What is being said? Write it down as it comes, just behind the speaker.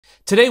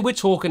Today we're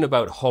talking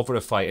about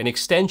Hoverify, an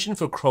extension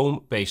for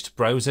Chrome-based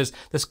browsers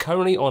that's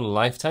currently on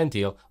lifetime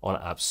deal on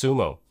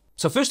AppSumo.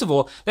 So first of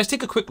all, let's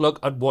take a quick look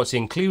at what's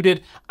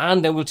included,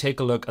 and then we'll take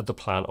a look at the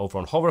plan over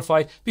on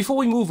Hoverify before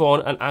we move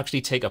on and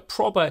actually take a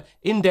proper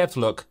in-depth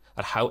look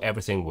at how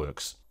everything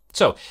works.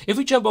 So if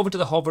we jump over to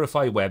the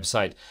Hoverify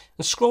website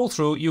and scroll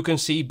through, you can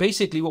see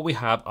basically what we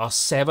have are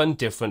 7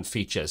 different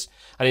features.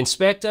 An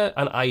inspector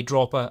and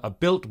eyedropper are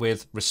built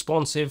with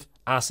responsive,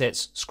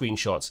 assets,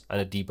 screenshots,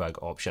 and a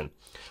debug option.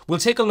 We'll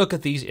take a look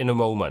at these in a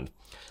moment.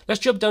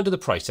 Let's jump down to the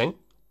pricing.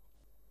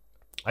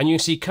 And you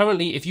can see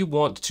currently if you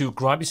want to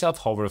grab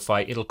yourself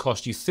Hoverify, it'll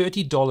cost you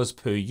 $30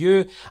 per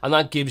year, and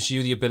that gives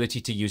you the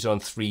ability to use it on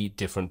 3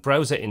 different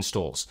browser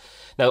installs.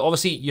 Now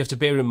obviously you have to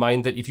bear in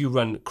mind that if you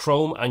run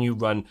Chrome and you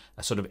run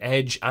a sort of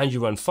Edge and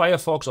you run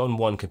Firefox on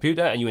one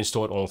computer and you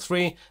install it on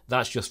 3,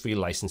 that's just 3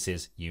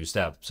 licenses used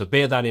up. So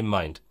bear that in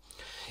mind.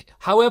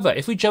 However,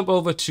 if we jump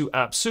over to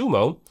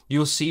AppSumo,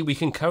 you'll see we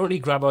can currently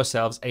grab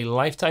ourselves a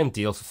lifetime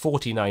deal for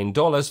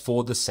 $49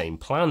 for the same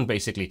plan,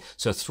 basically.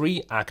 So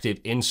 3 active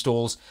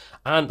installs,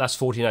 and that's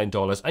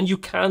 $49. And you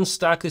can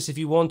stack this if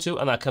you want to,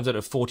 and that comes out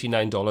at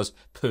 $49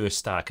 per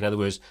stack. In other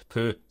words,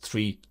 per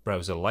 3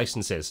 browser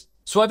licenses.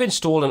 So I've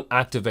installed and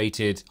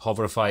activated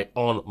Hoverify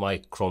on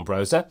my Chrome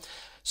browser.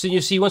 So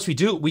you see, once we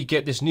do, we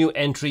get this new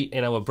entry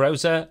in our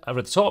browser over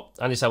at the top,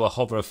 and it's our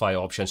Hoverify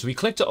option. So we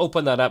click to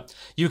open that up.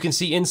 You can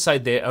see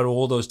inside there are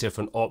all those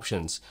different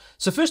options.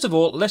 So first of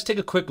all, let's take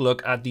a quick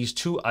look at these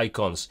 2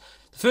 icons.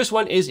 The first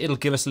one is it'll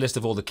give us a list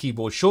of all the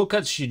keyboard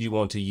shortcuts should you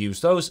want to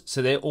use those.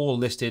 So they're all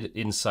listed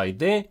inside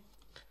there.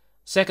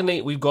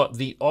 Secondly, we've got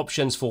the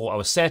options for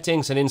our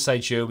settings, and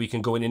inside here we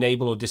can go and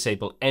enable or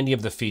disable any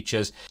of the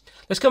features.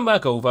 Let's come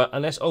back over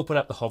and let's open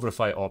up the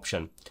Hoverify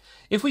option.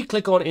 If we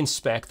click on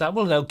inspect, that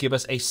will now give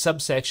us a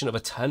subsection of a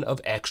ton of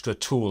extra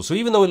tools. So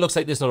even though it looks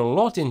like there's not a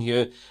lot in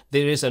here,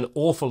 there is an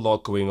awful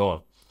lot going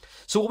on.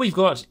 So what we've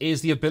got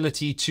is the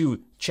ability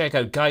to check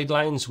out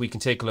guidelines. We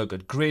can take a look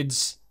at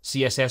grids,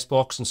 CSS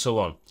box, and so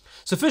on.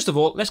 So first of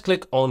all, let's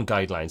click on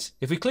guidelines.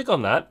 If we click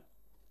on that,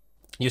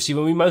 you see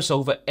when we mouse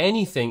over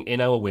anything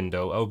in our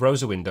window, our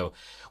browser window,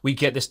 we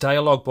get this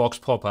dialog box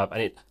pop up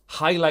and it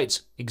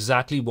highlights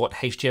exactly what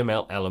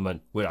HTML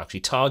element we're actually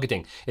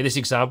targeting. In this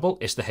example,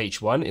 it's the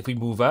H1. If we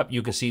move up,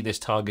 you can see this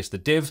targets the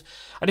div.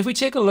 And if we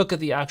take a look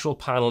at the actual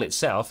panel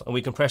itself, and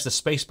we can press the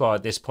spacebar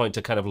at this point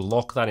to kind of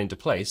lock that into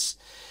place,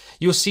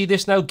 you'll see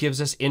this now gives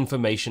us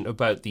information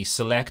about the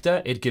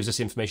selector. It gives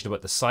us information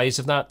about the size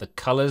of that, the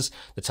colors,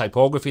 the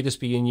typography that's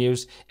being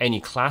used,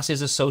 any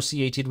classes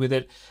associated with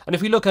it. And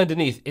if we look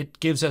underneath, it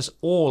gives us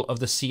all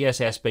of the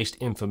CSS-based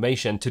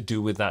information to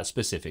do with that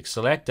specific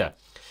selector.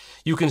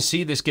 You can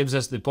see this gives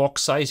us the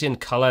box sizing,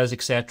 colors,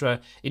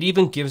 etc. It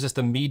even gives us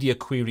the media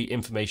query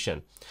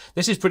information.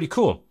 This is pretty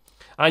cool.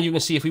 And you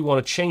can see if we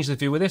want to change the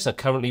view of this, and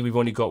currently we've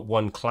only got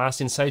 1 class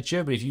inside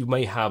here, but if you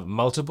may have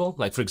multiple,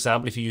 like for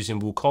example, if you're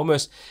using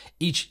WooCommerce,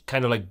 each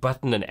kind of like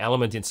button and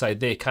element inside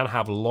there can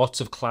have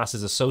lots of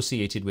classes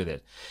associated with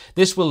it.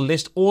 This will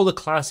list all the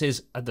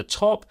classes at the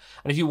top,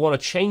 and if you want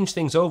to change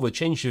things over,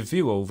 change your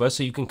view over,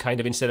 so you can kind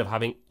of, instead of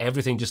having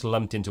everything just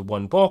lumped into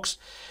one box,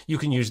 you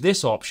can use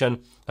this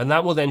option, and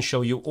that will then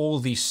show you all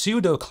the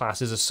pseudo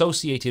classes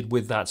associated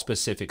with that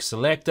specific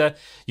selector.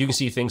 You can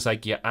see things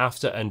like your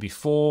after and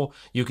before.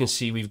 You can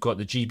see we've got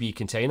the GB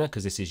container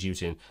because this is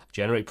using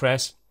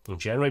WordPress and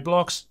generate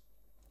blocks.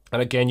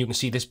 And again, you can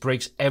see this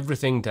breaks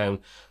everything down,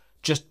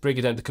 just break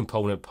it down to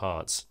component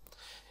parts.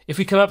 If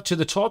we come up to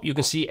the top, you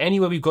can see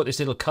anywhere we've got this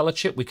little color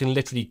chip, we can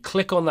literally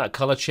click on that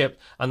color chip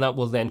and that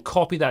will then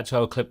copy that to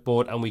our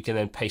clipboard, and we can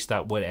then paste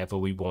that wherever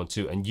we want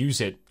to and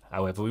use it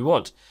however we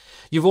want.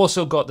 You've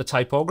also got the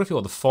typography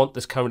or the font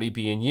that's currently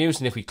being used,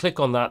 and if we click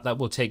on that, that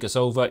will take us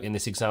over in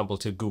this example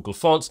to Google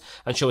Fonts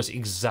and show us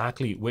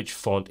exactly which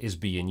font is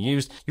being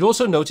used. You'll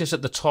also notice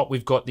at the top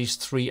we've got these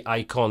 3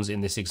 icons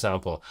in this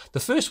example. The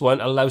first one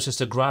allows us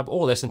to grab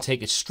all this and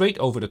take it straight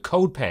over to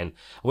CodePen,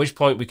 at which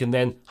point we can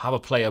then have a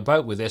play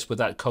about with this with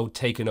that code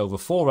taken over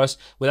for us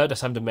without us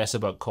having to mess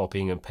about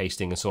copying and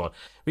pasting and so on.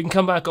 We can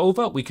come back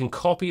over, we can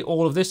copy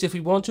all of this if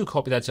we want to,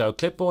 copy that to our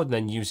clipboard and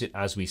then use it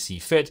as we see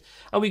fit,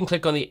 and we can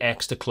click on the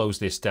X to close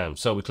this down.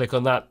 So we click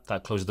on that,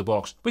 that closes the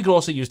box. We can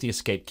also use the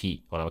escape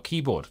key on our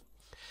keyboard.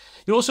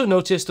 You'll also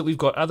notice that we've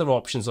got other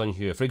options on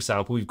here. For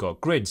example, we've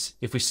got grids.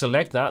 If we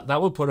select that,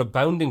 that will put a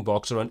bounding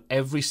box around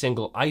every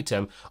single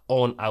item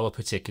on our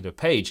particular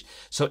page.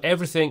 So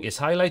everything is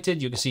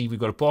highlighted. You can see we've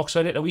got a box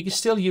on it, and we can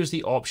still use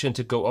the option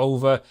to go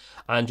over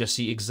and just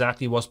see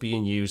exactly what's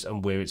being used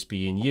and where it's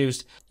being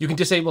used. You can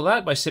disable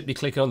that by simply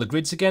clicking on the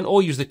grids again,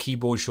 or use the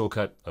keyboard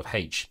shortcut of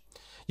H.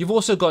 You've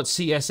also got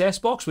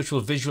CSS box, which will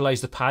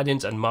visualize the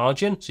paddings and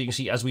margin. So you can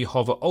see as we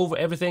hover over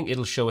everything,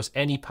 it'll show us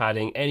any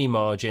padding, any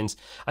margins,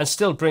 and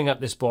still bring up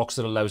this box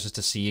that allows us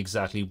to see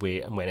exactly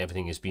where and when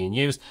everything is being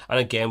used. And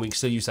again, we can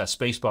still use that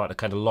spacebar to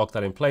kind of lock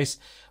that in place,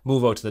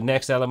 move over to the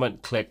next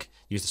element, click,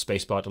 use the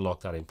spacebar to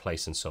lock that in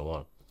place, and so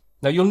on.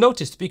 Now you'll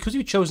notice, because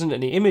we've chosen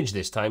an image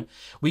this time,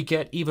 we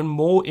get even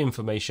more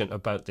information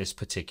about this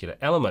particular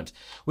element.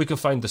 We can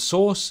find the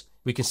source,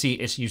 We can see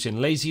it's using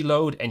lazy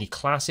load, any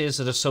classes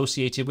that are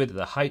associated with it,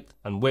 the height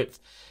and width,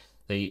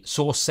 the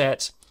source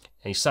set,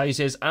 any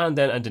sizes, and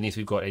then underneath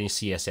we've got any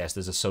CSS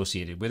that's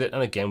associated with it.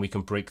 And again, we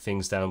can break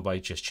things down by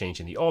just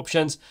changing the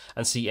options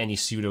and see any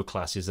pseudo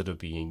classes that are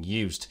being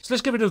used. So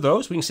let's get rid of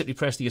those. We can simply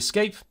press the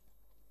escape.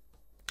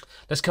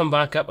 Let's come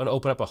back up and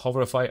open up a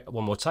Hoverify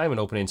one more time and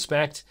open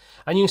Inspect.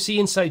 And you can see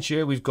inside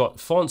here we've got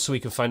fonts, so we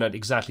can find out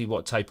exactly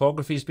what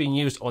typography is being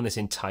used on this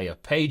entire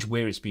page,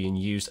 where it's being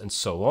used, and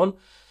so on.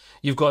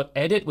 You've got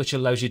Edit, which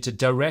allows you to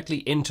directly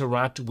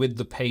interact with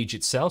the page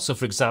itself. So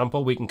for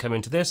example, we can come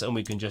into this and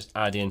we can just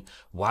add in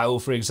wow,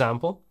 for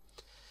example.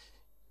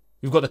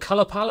 You've got the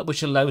color palette,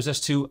 which allows us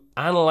to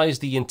analyze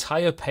the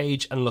entire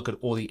page and look at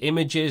all the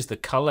images, the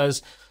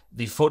colors,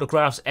 the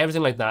photographs,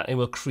 everything like that, and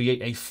we'll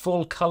create a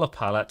full color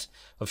palette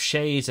of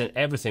shades and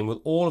everything with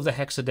all of the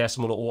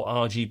hexadecimal or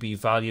RGB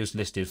values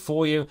listed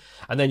for you.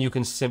 And then you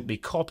can simply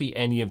copy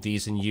any of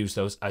these and use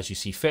those as you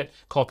see fit.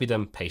 Copy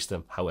them, paste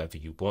them, however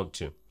you want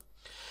to.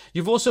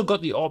 You've also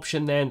got the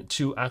option then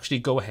to actually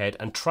go ahead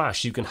and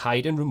trash. You can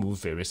hide and remove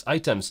various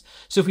items.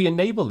 So if we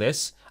enable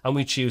this and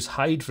we choose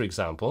hide, for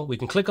example, we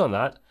can click on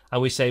that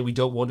and we say we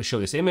don't want to show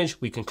this image.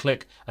 We can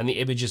click and the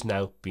image is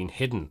now being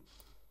hidden.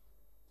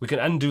 We can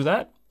undo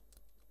that.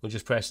 We'll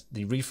just press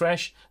the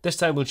refresh. This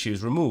time we'll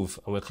choose remove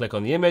and we'll click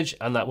on the image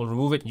and that will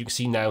remove it. You can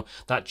see now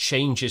that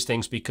changes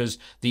things because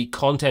the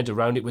content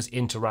around it was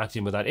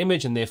interacting with that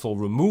image, and therefore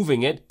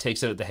removing it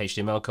takes out the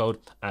HTML code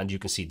and you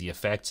can see the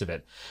effects of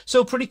it.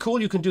 So pretty cool.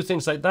 You can do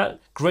things like that.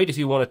 Great if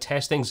you want to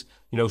test things,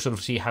 sort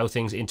of see how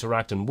things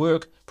interact and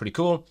work. Pretty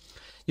cool.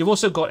 You've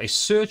also got a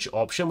search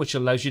option, which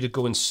allows you to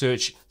go and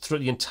search through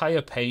the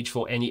entire page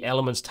for any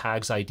elements,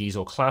 tags, IDs,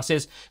 or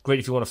classes. Great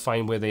if you want to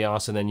find where they are,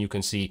 so then you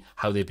can see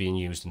how they're being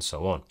used and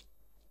so on.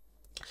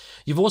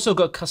 You've also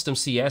got custom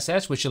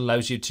CSS, which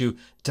allows you to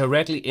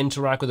directly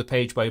interact with the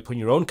page by putting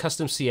your own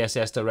custom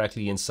CSS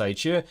directly inside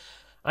here.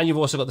 And you've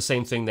also got the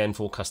same thing then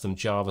for custom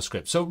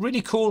JavaScript. So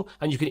really cool,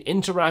 and you can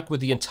interact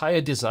with the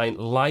entire design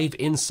live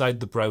inside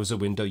the browser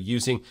window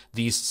using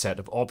these set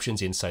of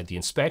options inside the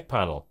Inspect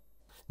panel.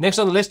 Next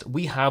on the list,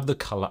 we have the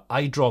color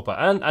eyedropper,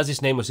 and as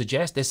its name would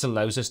suggest, this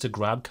allows us to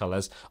grab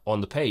colors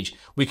on the page.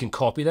 We can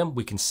copy them,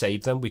 we can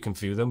save them, we can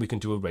view them, we can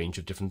do a range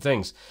of different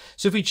things.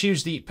 So if we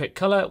choose the pick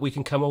color, we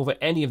can come over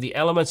any of the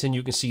elements, and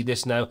you can see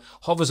this now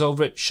hovers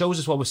over it, shows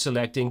us what we're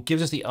selecting,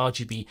 gives us the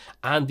RGB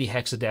and the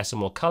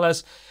hexadecimal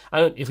colors.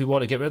 And if we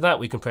want to get rid of that,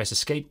 we can press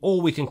escape,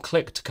 or we can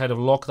click to kind of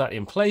lock that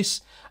in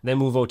place, and then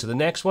move over to the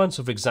next one.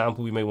 So for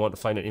example, we may want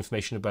to find out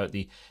information about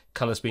the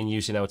colors being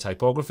used in our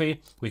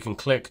typography. We can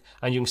click,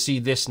 and you can see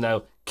this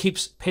now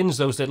pins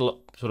those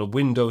little sort of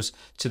windows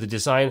to the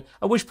design,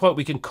 at which point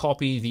we can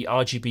copy the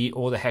RGB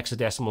or the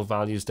hexadecimal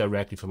values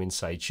directly from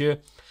inside here.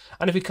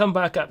 And if we come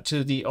back up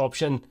to the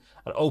option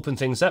and open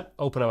things up,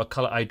 open our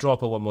color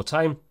eyedropper one more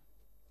time,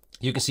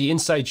 you can see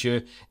inside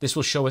here, this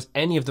will show us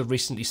any of the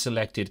recently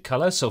selected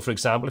colors. So for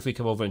example, if we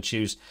come over and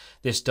choose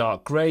this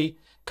dark gray,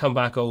 come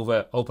back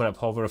over, open up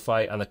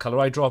Hoverify and the color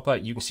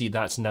eyedropper, you can see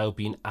that's now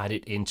been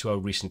added into our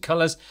recent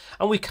colors.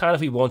 And we can,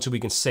 if we want to, we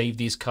can save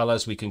these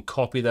colors. We can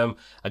copy them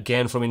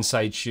again from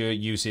inside here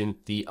using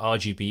the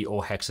RGB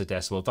or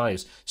hexadecimal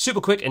values.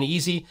 Super quick and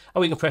easy,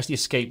 and we can press the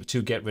escape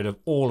to get rid of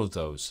all of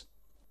those.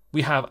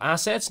 We have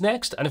assets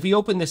next, and if we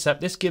open this up,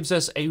 this gives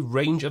us a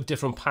range of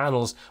different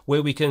panels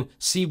where we can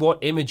see what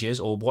images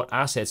or what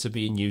assets are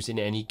being used in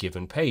any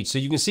given page. So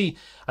you can see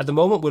at the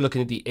moment we're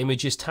looking at the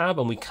images tab,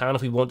 and we can,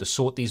 if we want, to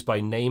sort these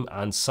by name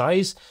and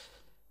size.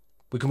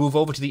 We can move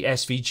over to the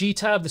SVG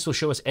tab. This will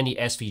show us any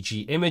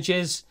SVG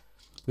images.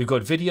 We've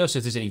got video, so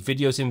if there's any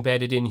videos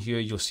embedded in here,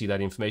 you'll see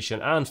that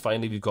information. And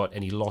finally, we've got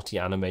any Lottie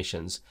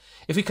animations.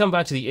 If we come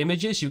back to the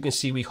images, you can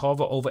see we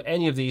hover over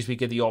any of these, we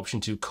get the option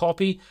to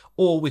copy,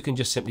 or we can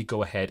just simply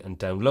go ahead and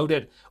download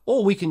it.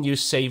 Or we can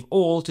use Save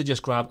All to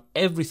just grab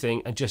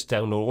everything and just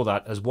download all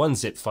that as one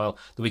zip file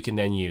that we can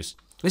then use.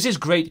 This is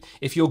great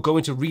if you're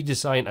going to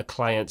redesign a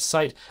client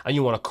site and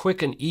you want a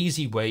quick and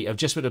easy way of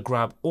just being able to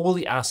grab all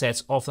the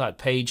assets off that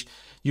page.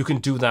 You can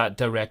do that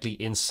directly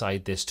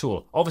inside this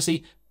tool.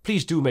 Obviously,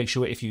 please do make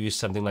sure if you use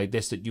something like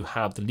this that you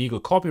have the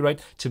legal copyright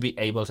to be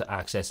able to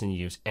access and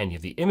use any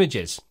of the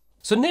images.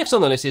 So next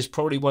on the list is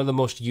probably one of the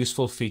most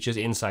useful features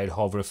inside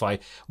Hoverify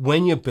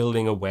when you're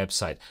building a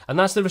website, and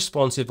that's the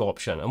responsive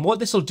option. And what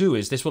this will do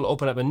is this will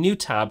open up a new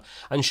tab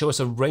and show us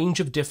a range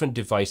of different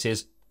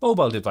devices,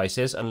 mobile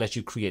devices, unless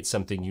you create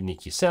something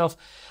unique yourself.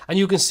 And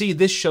you can see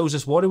this shows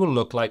us what it will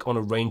look like on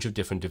a range of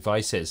different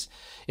devices.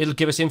 It'll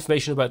give us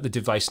information about the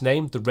device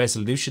name, the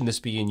resolution that's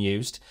being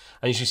used.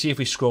 And as you see, if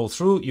we scroll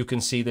through, you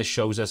can see this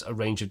shows us a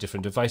range of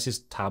different devices,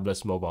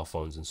 tablets, mobile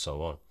phones, and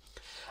so on.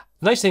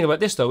 The nice thing about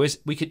this though is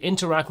we can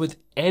interact with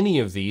any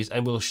of these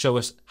and will show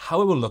us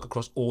how it will look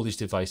across all these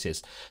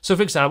devices. So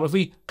for example, if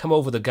we come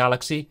over the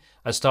Galaxy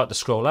and start to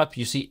scroll up,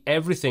 you see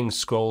everything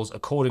scrolls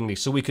accordingly.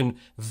 So we can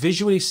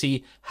visually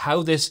see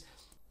how this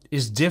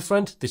is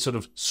different, this sort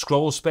of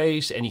scroll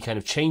space, any kind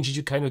of changes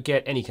you kind of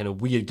get, any kind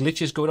of weird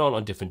glitches going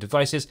on different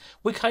devices.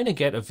 We kind of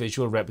get a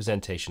visual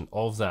representation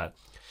of that.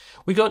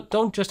 We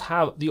don't just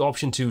have the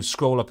option to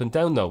scroll up and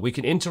down though. We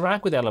can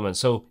interact with elements.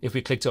 So if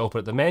we click to open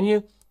up the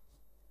menu,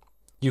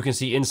 you can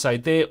see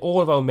inside there, all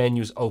of our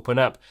menus open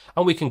up,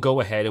 and we can go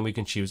ahead and we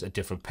can choose a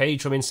different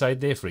page from inside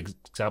there. For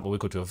example, we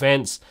go to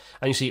events,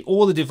 and you see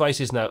all the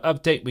devices now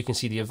update. We can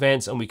see the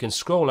events, and we can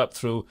scroll up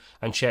through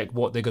and check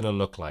what they're going to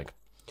look like.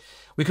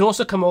 We can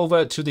also come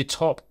over to the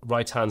top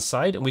right-hand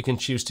side, and we can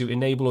choose to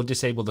enable or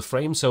disable the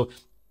frame. So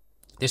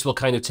this will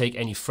kind of take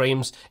any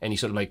frames, any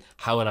sort of like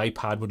how an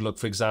iPad would look,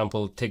 for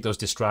example, take those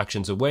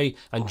distractions away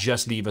and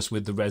just leave us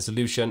with the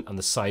resolution and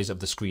the size of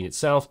the screen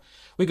itself.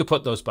 We could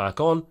put those back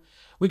on.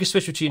 We can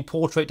switch between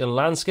portrait and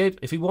landscape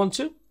if we want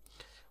to.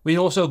 We can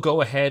also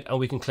go ahead and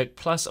we can click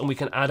plus and we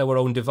can add our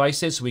own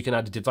devices. So we can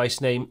add a device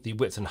name, the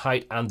width and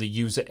height, and the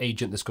user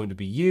agent that's going to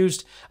be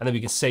used. And then we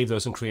can save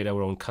those and create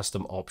our own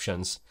custom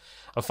options.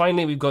 And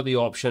finally, we've got the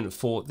option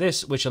for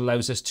this, which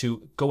allows us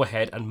to go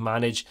ahead and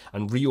manage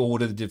and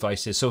reorder the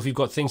devices. So if you've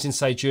got things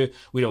inside here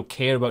we don't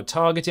care about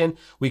targeting,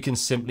 we can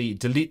simply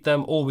delete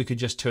them, or we could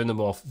just turn them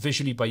off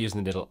visually by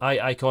using the little eye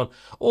icon,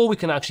 or we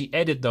can actually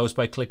edit those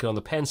by clicking on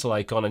the pencil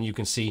icon, and you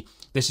can see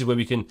this is where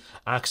we can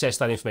access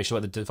that information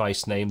about the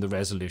device name, the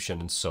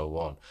resolution, and so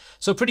on.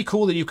 So pretty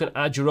cool that you can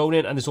add your own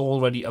in, and there's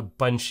already a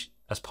bunch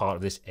as part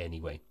of this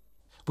anyway.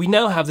 We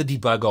now have the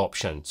debug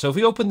option. So if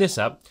we open this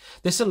up,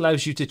 this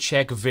allows you to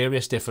check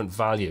various different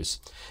values.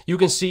 You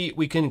can see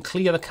we can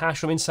clear the cache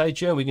from inside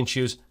here, and we can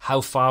choose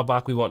how far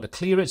back we want to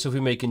clear it. So if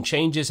we're making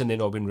changes and they're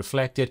not being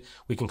reflected,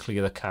 we can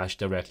clear the cache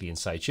directly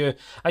inside here.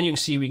 And you can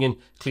see we can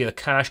clear the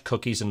cache,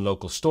 cookies, and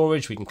local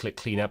storage. We can click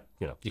clean up.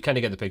 You kind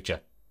of get the picture.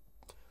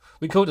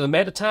 We go to the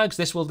meta tags.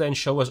 This will then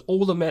show us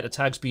all the meta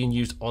tags being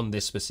used on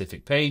this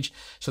specific page.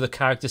 So the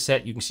character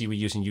set, you can see we're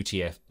using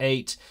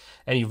UTF-8,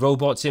 any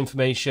robots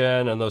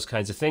information and those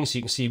kinds of things. So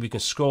you can see we can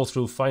scroll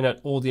through, find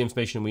out all the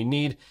information we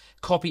need,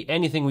 copy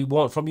anything we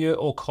want from you,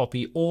 or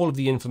copy all of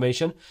the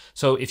information.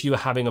 So if you are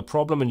having a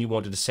problem and you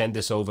wanted to send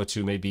this over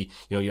to maybe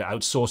you're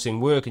outsourcing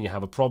work and you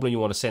have a problem, you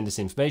want to send this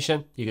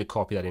information, you can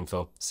copy that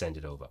info, send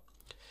it over.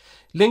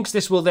 Links,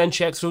 this will then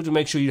check through to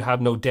make sure you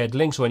have no dead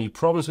links or any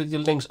problems with your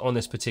links on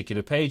this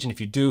particular page. And if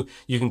you do,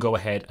 you can go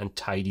ahead and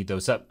tidy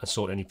those up and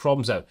sort any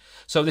problems out.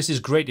 So this is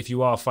great if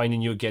you are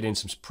finding you're getting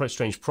some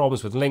strange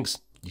problems with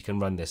links. You can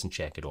run this and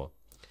check it all.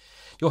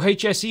 Your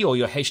HSE, or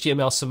your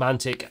HTML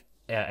semantic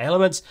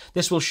elements,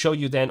 this will show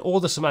you then all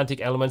the semantic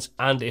elements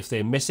and if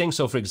they're missing.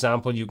 So for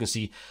example, you can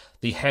see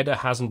the header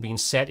hasn't been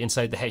set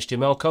inside the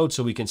HTML code,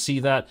 so we can see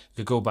that. You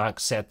could go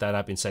back, set that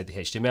up inside the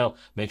HTML,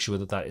 make sure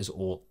that that is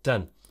all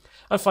done.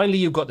 And finally,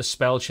 you've got the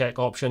spell check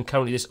option.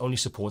 Currently, this only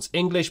supports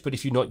English, but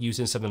if you're not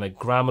using something like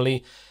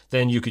Grammarly,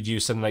 then you could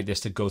use something like this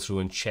to go through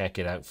and check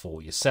it out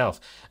for yourself.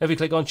 If we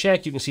click on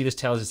check, you can see this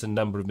tells us the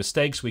number of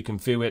mistakes. We can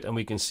view it and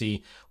we can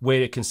see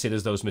where it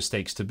considers those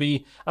mistakes to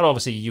be. And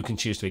obviously, you can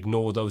choose to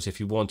ignore those if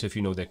you want to, if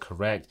you know they're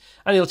correct.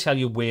 And it'll tell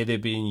you where they're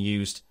being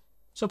used.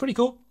 So pretty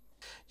cool.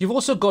 You've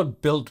also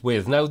got built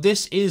with. Now,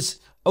 this is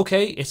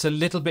okay, it's a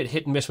little bit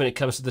hit and miss when it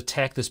comes to the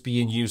tech that's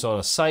being used on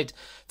a site.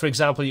 For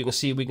example, we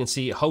can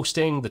see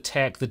hosting, the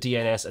tech, the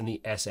DNS, and the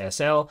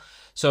SSL.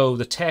 So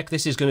the tech,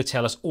 this is going to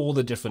tell us all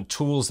the different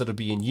tools that are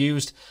being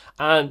used,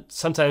 and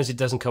sometimes it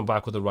doesn't come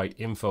back with the right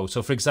info.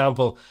 So for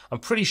example, I'm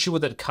pretty sure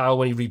that Kyle,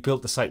 when he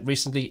rebuilt the site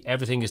recently,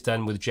 everything is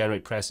done with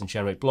WordPress and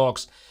generate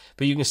blocks,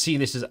 but you can see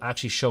this is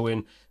actually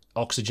showing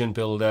Oxygen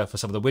Builder for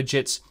some of the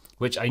widgets,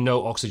 which I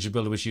know Oxygen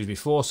Builder was used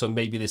before, so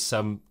maybe there's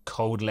some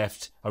code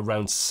left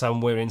around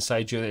somewhere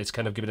inside here. It's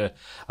kind of giving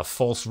a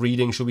false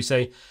reading, shall we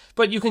say.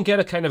 But you can get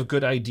a kind of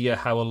good idea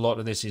how a lot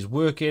of this is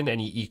working,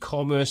 any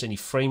e-commerce, any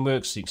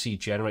frameworks. So you can see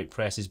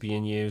WordPress is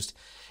being used,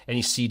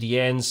 any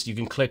CDNs, you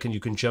can click and you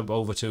can jump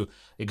over to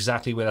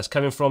exactly where that's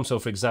coming from. So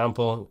for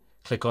example,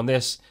 click on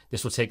this,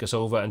 this will take us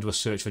over and do a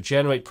search for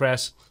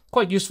WordPress.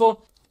 Quite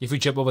useful. If we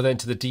jump over then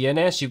to the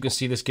DNS, you can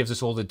see this gives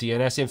us all the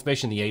DNS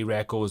information, the A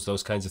records,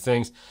 those kinds of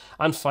things.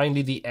 And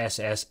finally, the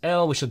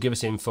SSL, which will give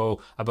us info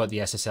about the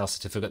SSL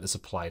certificate that's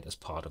applied as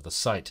part of the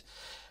site.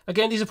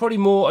 Again, these are probably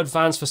more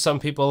advanced for some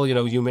people.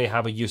 You may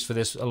have a use for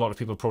this. A lot of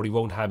people probably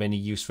won't have any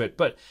use for it,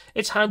 but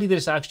it's handy that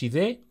it's actually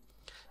there.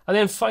 And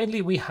then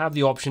finally, we have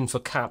the option for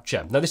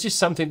capture. Now, this is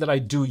something that I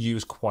do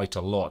use quite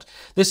a lot.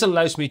 This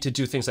allows me to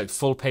do things like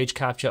full page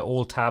capture,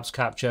 all tabs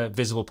capture,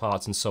 visible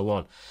parts, and so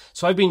on.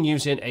 So I've been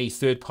using a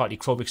third-party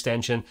Chrome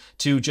extension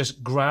to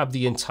just grab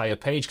the entire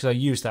page because I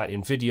use that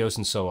in videos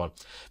and so on.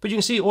 But you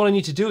can see all I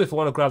need to do if I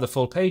want to grab the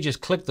full page is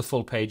click the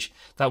full page.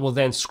 That will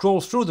then scroll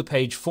through the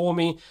page for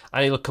me,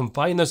 and it'll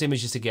combine those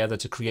images together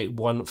to create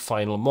one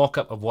final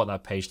mock-up of what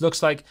that page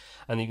looks like.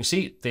 And you can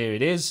see, there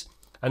it is.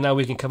 And now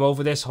we can come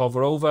over this,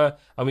 hover over,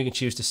 and we can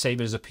choose to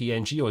save it as a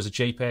PNG or as a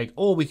JPEG,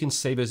 or we can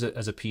save it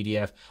as a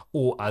PDF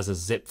or as a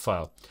zip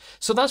file.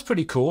 So that's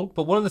pretty cool.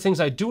 But one of the things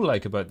I do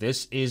like about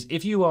this is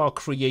if you are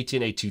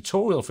creating a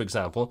tutorial, for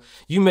example,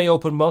 you may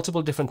open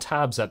multiple different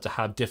tabs up to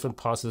have different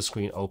parts of the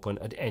screen open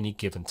at any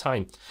given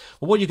time.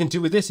 Well, what you can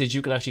do with this is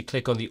you can actually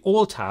click on the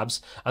all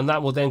tabs, and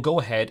that will then go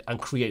ahead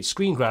and create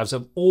screen grabs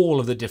of all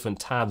of the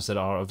different tabs that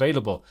are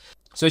available.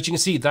 So as you can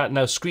see, that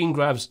now screen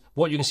grabs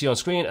what you can see on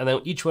screen, and then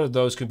each one of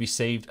those can be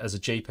saved as a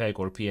JPEG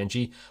or a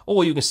PNG,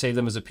 or you can save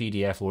them as a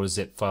PDF or a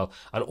zip file,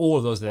 and all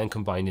of those are then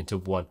combined into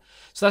one.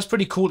 So that's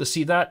pretty cool to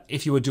see that.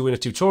 If you were doing a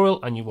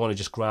tutorial and you want to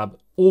just grab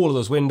all of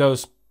those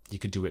windows, you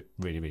could do it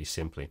really, really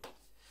simply.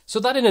 So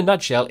that in a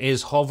nutshell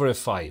is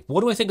Hoverify. What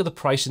do I think of the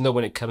pricing though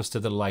when it comes to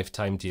the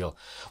lifetime deal?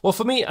 Well,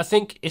 for me, I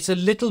think it's a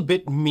little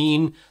bit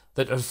mean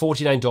that at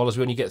 $49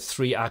 we only get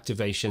 3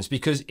 activations,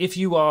 because if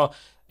you are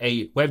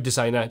a web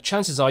designer,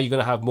 chances are you're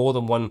going to have more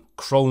than one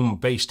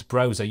Chrome-based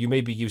browser. You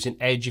may be using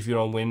Edge if you're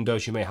on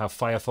Windows, you may have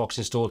Firefox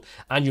installed,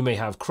 and you may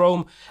have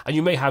Chrome, and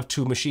you may have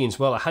 2 machines.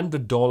 Well,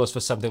 $100 for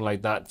something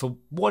like that, for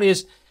what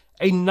is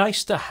a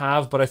nice to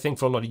have, but I think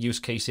for a lot of use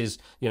cases,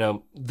 you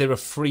know, there are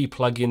free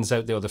plugins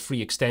out there, or the free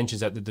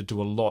extensions out there that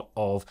do a lot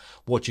of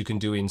what you can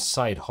do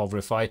inside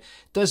Hoverify. It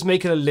does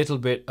make it a little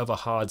bit of a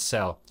hard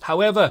sell.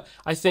 However,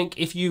 I think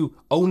if you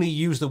only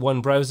use the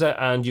one browser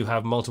and you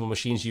have multiple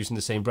machines using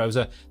the same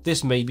browser,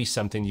 this may be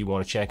something you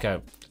want to check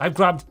out. I've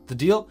grabbed the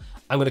deal.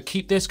 I'm going to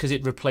keep this because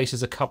it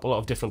replaces a couple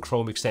of different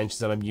Chrome extensions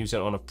that I'm using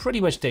on a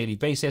pretty much daily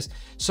basis.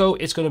 So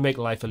it's going to make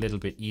life a little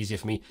bit easier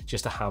for me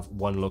just to have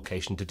one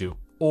location to do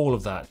all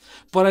of that.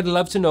 But I'd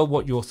love to know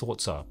what your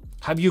thoughts are.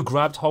 Have you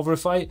grabbed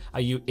Hoverify?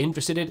 Are you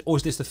interested in it? Or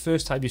is this the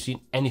first time you've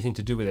seen anything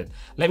to do with it?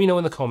 Let me know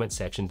in the comment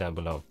section down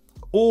below.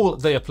 All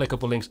the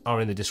applicable links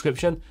are in the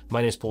description. My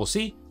name is Paul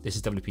C. This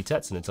is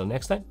WPTuts, and until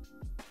next time,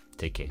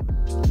 take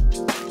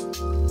care.